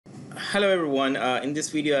Hello everyone, in this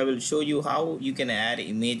video I will show you how you can add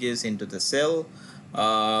images into the cell.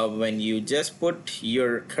 When you just put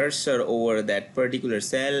your cursor over that particular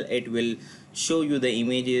cell, it will show you the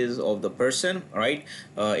images of the person, right?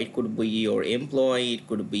 It could be your employee, it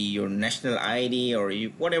could be your national ID, or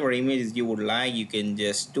whatever images you would like. You can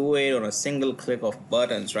just do it on a single click of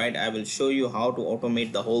buttons, right? I will show you how to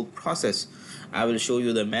automate the whole process. I will show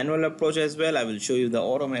you the manual approach as well. I will show you the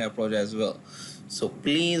automated approach as well. So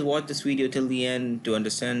please watch this video till the end to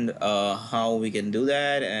understand how we can do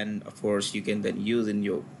that, and of course you can then use in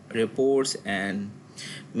your reports and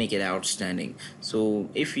make it outstanding. So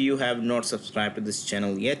if you have not subscribed to this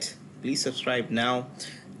channel yet, please subscribe now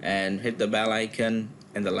and hit the bell icon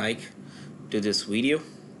and the like to this video.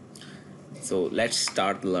 So let's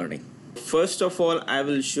start learning. First of all, I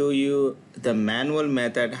will show you the manual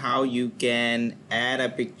method how you can add a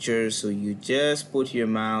picture. So you just put your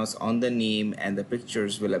mouse on the name and the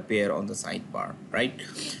pictures will appear on the sidebar, right?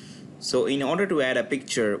 So in order to add a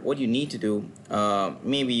picture, what you need to do,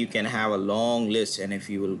 maybe you can have a long list, and if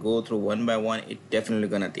you will go through one by one, it's definitely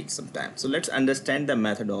gonna take some time. So let's understand the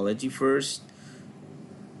methodology first.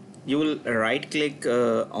 You will right click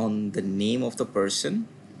on the name of the person.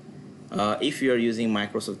 If you are using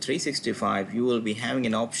Microsoft 365, you will be having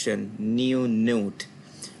an option new note.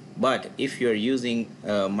 But if you are using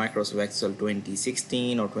Microsoft Excel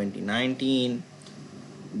 2016 or 2019,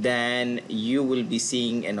 then you will be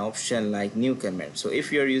seeing an option like new comment. So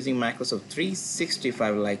if you are using Microsoft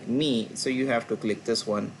 365 like me, so you have to click this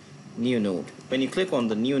one, new note. When you click on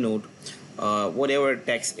the new note, whatever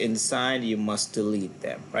text inside, you must delete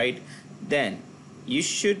them, right? Then you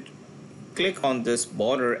should click on this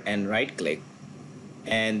border and right click,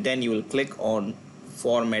 and then you will click on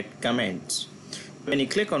format comments. When you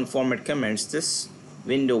click on format comments, this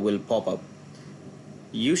window will pop up.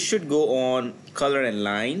 You should go on color and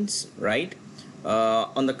lines, right?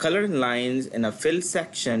 On the color and lines, in a fill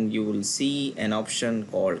section, you will see an option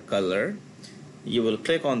called color. You will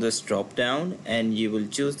click on this drop down and you will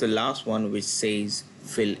choose the last one, which says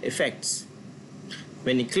fill effects.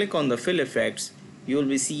 When you click on the fill effects, you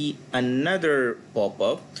will see another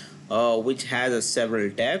pop-up which has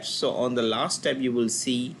several tabs. So on the last tab you will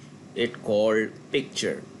see it called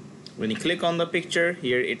picture. When you click on the picture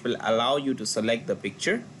here, it will allow you to select the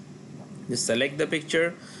picture. Just select the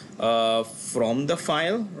picture from the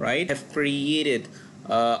file, right? I have created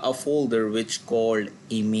a folder which called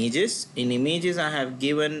images. In images I have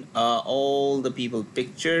given all the people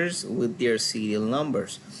pictures with their serial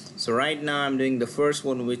numbers. So right now I'm doing the first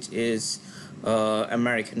one, which is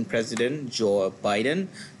American President Joe Biden.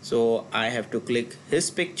 So I have to click his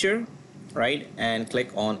picture, right, and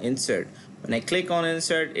click on insert. When I click on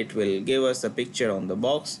insert, it will give us a picture on the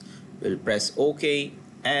box. We'll press OK,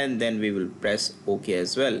 and then we will press OK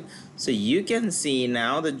as well. So you can see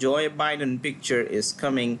now the Joe Biden picture is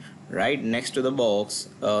coming right next to the box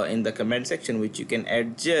in the comment section, which you can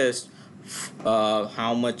adjust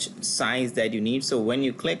how much size that you need. So when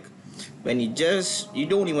you click, you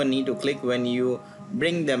don't even need to click. When you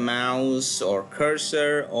bring the mouse or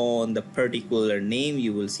cursor on the particular name,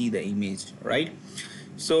 you will see the image, right?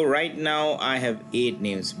 So right now I have 8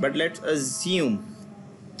 names, but let's assume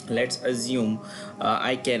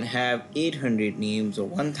I can have 800 names or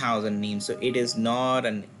 1000 names. So it is not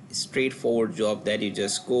an straightforward job that you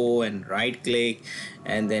just go and right click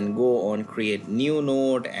and then go on create new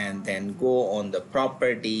note and then go on the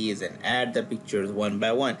properties and add the pictures one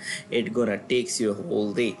by one. It gonna takes you a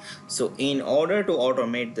whole day. So in order to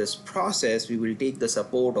automate this process, we will take the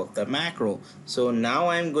support of the macro. So now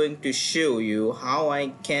I'm going to show you how I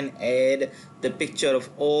can add the picture of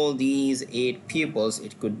all these 8 peoples.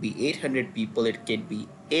 It could be 800 people, it could be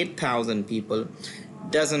 8,000 people,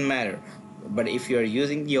 doesn't matter. But if you are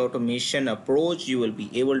using the automation approach, you will be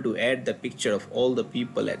able to add the picture of all the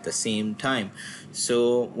people at the same time.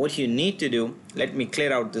 So what you need to do, let me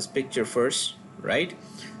clear out this picture first, right?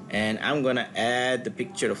 And I'm gonna add the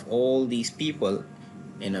picture of all these people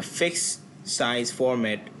in a fixed size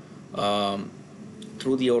format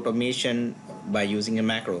through the automation by using a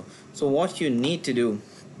macro. So what you need to do,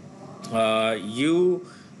 you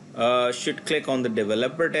should click on the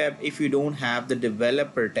developer tab. If you don't have the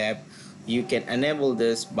developer tab, you can enable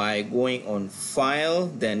this by going on file,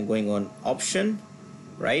 then going on option,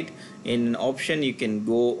 right? In option you can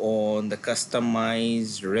go on the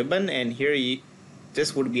customize ribbon, and here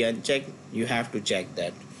this would be unchecked. You have to check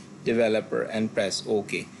that developer and press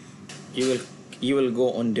OK. You will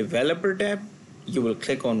go on developer tab, you will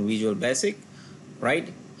click on Visual Basic,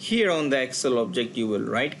 right? Here on the Excel object you will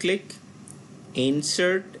right click,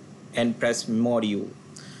 insert and press module.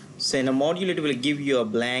 So in a module it will give you a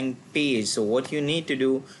blank page. So what you need to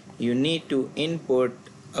do, you need to input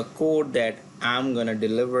a code that I'm gonna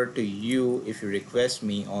deliver to you if you request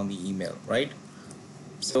me on the email, right?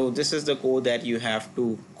 So this is the code that you have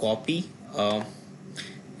to copy,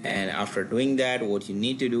 and after doing that, what you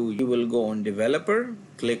need to do, you will go on developer,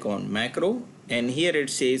 click on macro, and here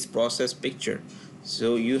it says process picture.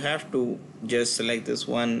 So you have to just select this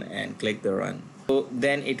one and click the run. So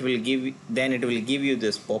then it will give you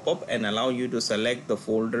this pop-up and allow you to select the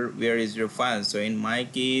folder where is your file. So in my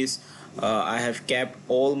case, I have kept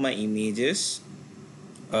all my images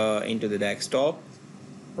into the desktop,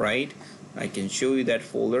 right? I can show you that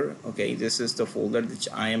folder. Okay, this is the folder which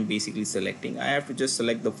I am basically selecting. I have to just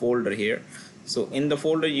select the folder here. So in the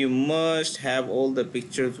folder you must have all the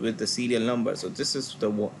pictures with the serial number. So this is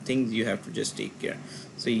the things you have to just take care.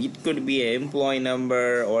 So it could be an employee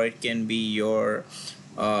number, or it can be your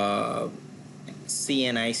CNIC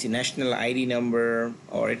national ID number,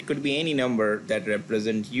 or it could be any number that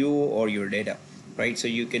represent you or your data, right? So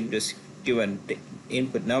you can just give an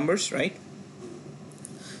input numbers, right?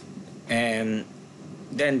 And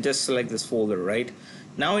then just select this folder, right?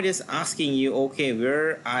 Now it is asking you, okay,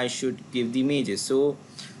 where I should give the images. So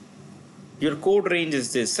your code range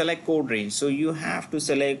is this, select code range. So you have to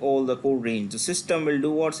select all the code range. The system will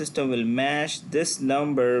do what? System will match this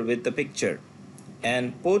number with the picture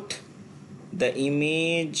and put the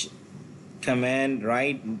image command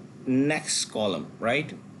right next column,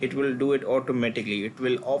 right? It will do it automatically. It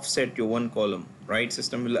will offset your one column, right?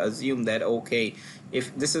 System will assume that, okay,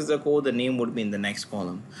 if this is the code, the name would be in the next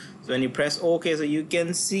column. So when you press OK, so you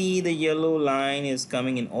can see the yellow line is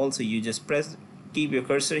coming in. Also, you just keep your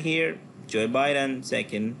cursor here. Joe Biden,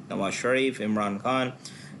 second, Nawaz Sharif, Imran Khan,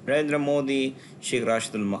 Narendra Modi, Sheikh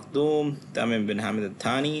Rashid Al Maktoum, Tamim bin Hamid Al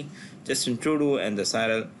Thani, Justin Trudeau, and the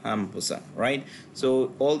Cyril Ramaphosa, right?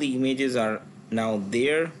 So all the images are now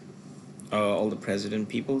there, all the president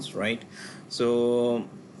peoples, right? So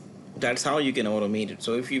that's how you can automate it.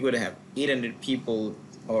 So if you could have 800 people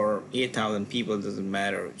or 8,000 people, doesn't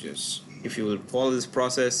matter. Just if you will follow this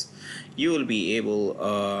process, you will be able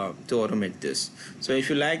to automate this. So if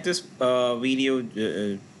you like this video,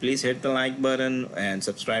 please hit the like button and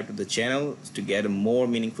subscribe to the channel to get more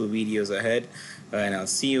meaningful videos ahead. And I'll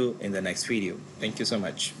see you in the next video. Thank you so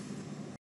much.